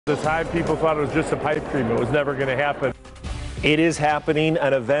The time people thought it was just a pipe dream. It was never going to happen. It is happening,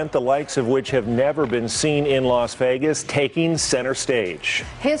 an event the likes of which have never been seen in Las Vegas, taking center stage.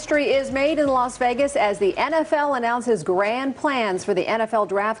 History is made in Las Vegas as the NFL announces grand plans for the NFL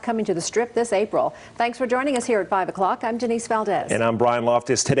Draft coming to the Strip this April. Thanks for joining us here at 5 o'clock. I'm Denise Valdez. And I'm Brian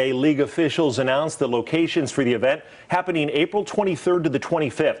Loftus. Today, league officials announced the locations for the event happening April 23rd to the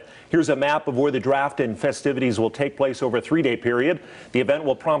 25th. Here's a map of where the draft and festivities will take place over a 3-day period. The event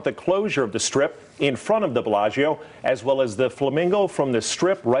will prompt the closure of the Strip in front of the Bellagio, as well as the Flamingo from the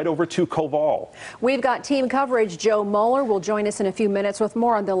Strip right over to Koval. We've got team coverage. Joe Moeller will join us in a few minutes with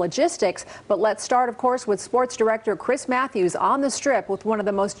more on the logistics. But let's start, of course, with sports director Chris Matthews on the Strip with one of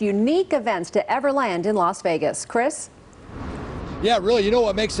the most unique events to ever land in Las Vegas. Chris? Yeah, really, you know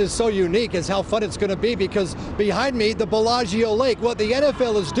what makes this so unique is how fun it's going to be, because behind me, the Bellagio Lake, what the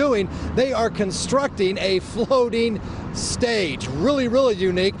NFL is doing, they are constructing a floating stage. Really, really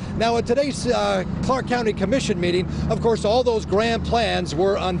unique. Now, at today's Clark County Commission meeting, of course, all those grand plans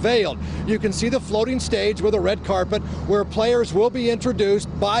were unveiled. You can see the floating stage with a red carpet where players will be introduced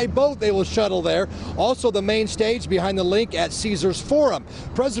by boat. They will shuttle there. Also, the main stage behind the link at Caesars Forum.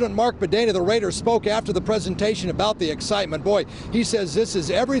 President Mark Bedane of the Raiders spoke after the presentation about the excitement. Boy, he says this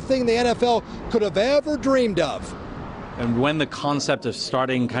is everything the NFL could have ever dreamed of. And when the concept of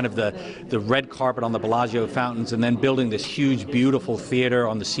starting kind of the red carpet on the Bellagio fountains and then building this huge, beautiful theater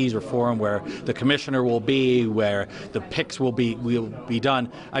on the Caesar Forum where the commissioner will be, where the picks will be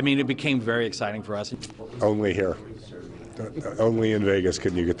done, I mean, it became very exciting for us. Only here. Only in Vegas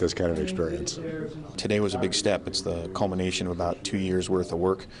can you get this kind of experience. Today was a big step. It's the culmination of about 2 years worth of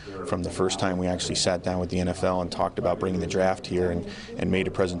work from the first time we actually sat down with the NFL and talked about bringing the draft here and made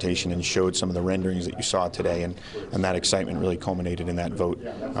a presentation and showed some of the renderings that you saw today, and that excitement really culminated in that vote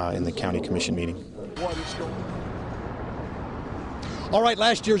in the county commission meeting. All right,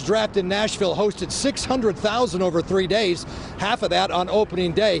 last year's draft in Nashville hosted 600,000 over 3 days, half of that on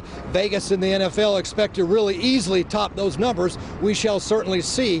opening day. Vegas and the NFL expect to really easily top those numbers. We shall certainly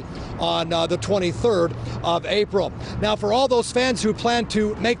see on the 23rd of April. Now, for all those fans who plan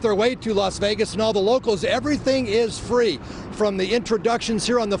to make their way to Las Vegas and all the locals, everything is free. From the introductions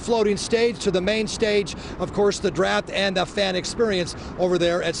here on the floating stage to the main stage, of course, the draft and the fan experience over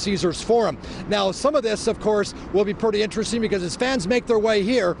there at Caesars Forum. Now, some of this, of course, will be pretty interesting because as fans make their way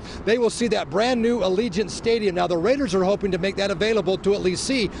here, they will see that brand new Allegiant Stadium. Now, the Raiders are hoping to make that available to at least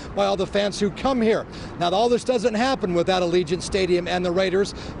see by all the fans who come here. Now, all this doesn't happen without Allegiant Stadium and the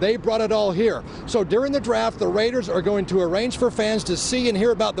Raiders. They brought it all here. So during the draft, the Raiders are going to arrange for fans to see and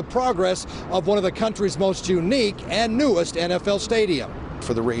hear about the progress of one of the country's most unique and newest NFL stadium.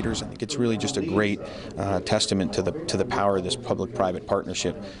 For the Raiders, I think it's really just a great testament to the power of this public-private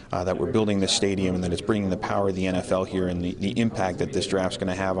partnership, that we're building this stadium and that it's bringing the power of the NFL here and the impact that this draft's going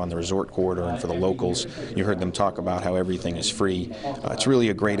to have on the resort corridor and for the locals. You heard them talk about how everything is free. It's really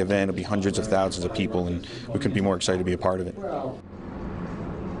a great event. It'll be hundreds of thousands of people, and we couldn't be more excited to be a part of it.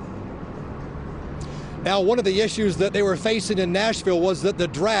 Now, one of the issues that they were facing in Nashville was that the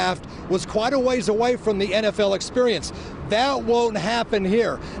draft was quite a ways away from the NFL experience. That won't happen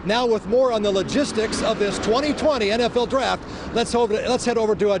here. Now, with more on the logistics of this 2020 NFL Draft, let's head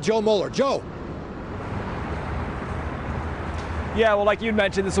over to Joe Moeller. Joe. Yeah, well, like you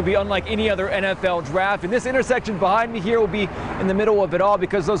mentioned, this will be unlike any other NFL draft. And this intersection behind me here will be in the middle of it all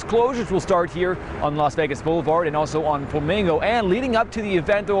because those closures will start here on Las Vegas Boulevard and also on Flamingo. And leading up to the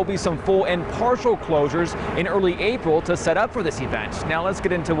event, there will be some full and partial closures in early April to set up for this event. Now, let's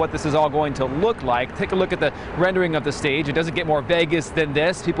get into what this is all going to look like. Take a look at the rendering of the stage. It doesn't get more Vegas than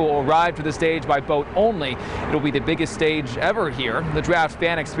this. People will arrive to the stage by boat only. It'll be the biggest stage ever here. The draft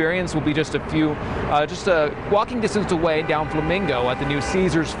fan experience will be just a walking distance away down Flamingo at the new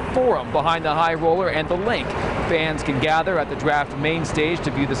Caesars Forum behind the High Roller and the Link. Fans can gather at the draft main stage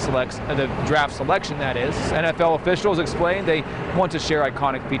to view the draft selection, that is. NFL officials explained they want to share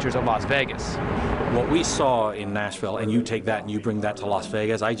iconic features of Las Vegas. What we saw in Nashville, and you take that and you bring that to Las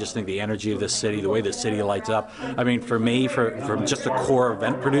Vegas, I just think the energy of this city, the way the city lights up, I mean, for me, from just a core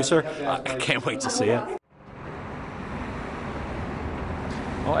event producer, I can't wait to see it.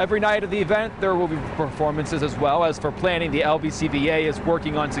 Well, every night of the event, there will be performances as well. As for planning, the LVCVA is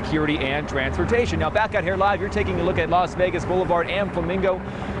working on security and transportation. Now, back out here live, you're taking a look at Las Vegas Boulevard and Flamingo.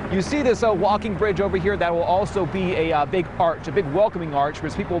 You see this walking bridge over here. That will also be a big arch, a big welcoming arch, where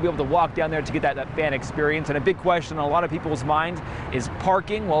people will be able to walk down there to get that fan experience. And a big question on a lot of people's mind is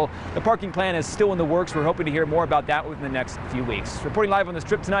parking. Well, the parking plan is still in the works. We're hoping to hear more about that within the next few weeks. Reporting live on the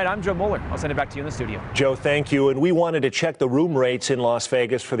Strip tonight, I'm Joe Mueller. I'll send it back to you in the studio. Joe, thank you. And we wanted to check the room rates in Las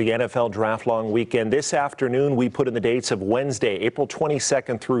Vegas for the NFL Draft Long Weekend. This afternoon, we put in the dates of Wednesday, April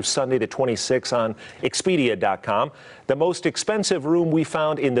 22nd through Sunday the 26th on Expedia.com. The most expensive room we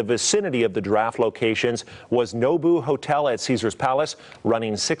found in the vicinity of the draft locations was Nobu Hotel at Caesars Palace,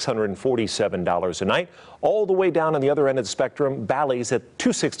 running $647 a night. All the way down on the other end of the spectrum, Bally's at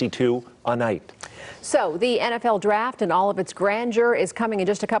 $262 a night. So the NFL Draft and all of its grandeur is coming in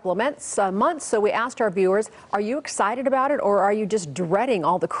just a couple of months. So we asked our viewers, are you excited about it, or are you just dreading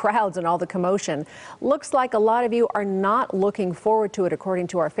all the crowds and all the commotion? Looks like a lot of you are not looking forward to it, according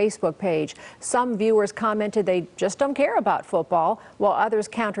to our Facebook page. Some viewers commented they just don't care about football, while others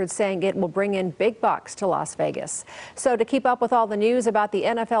countered saying it will bring in big bucks to Las Vegas. So to keep up with all the news about the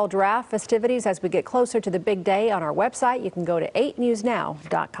NFL Draft festivities as we get closer to the big day on our website, you can go to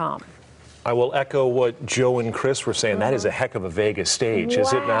 8newsnow.com. I will echo what Joe and Chris were saying. That is a heck of a Vegas stage,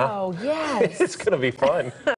 is it not? Wow, yes. It's going to be fun.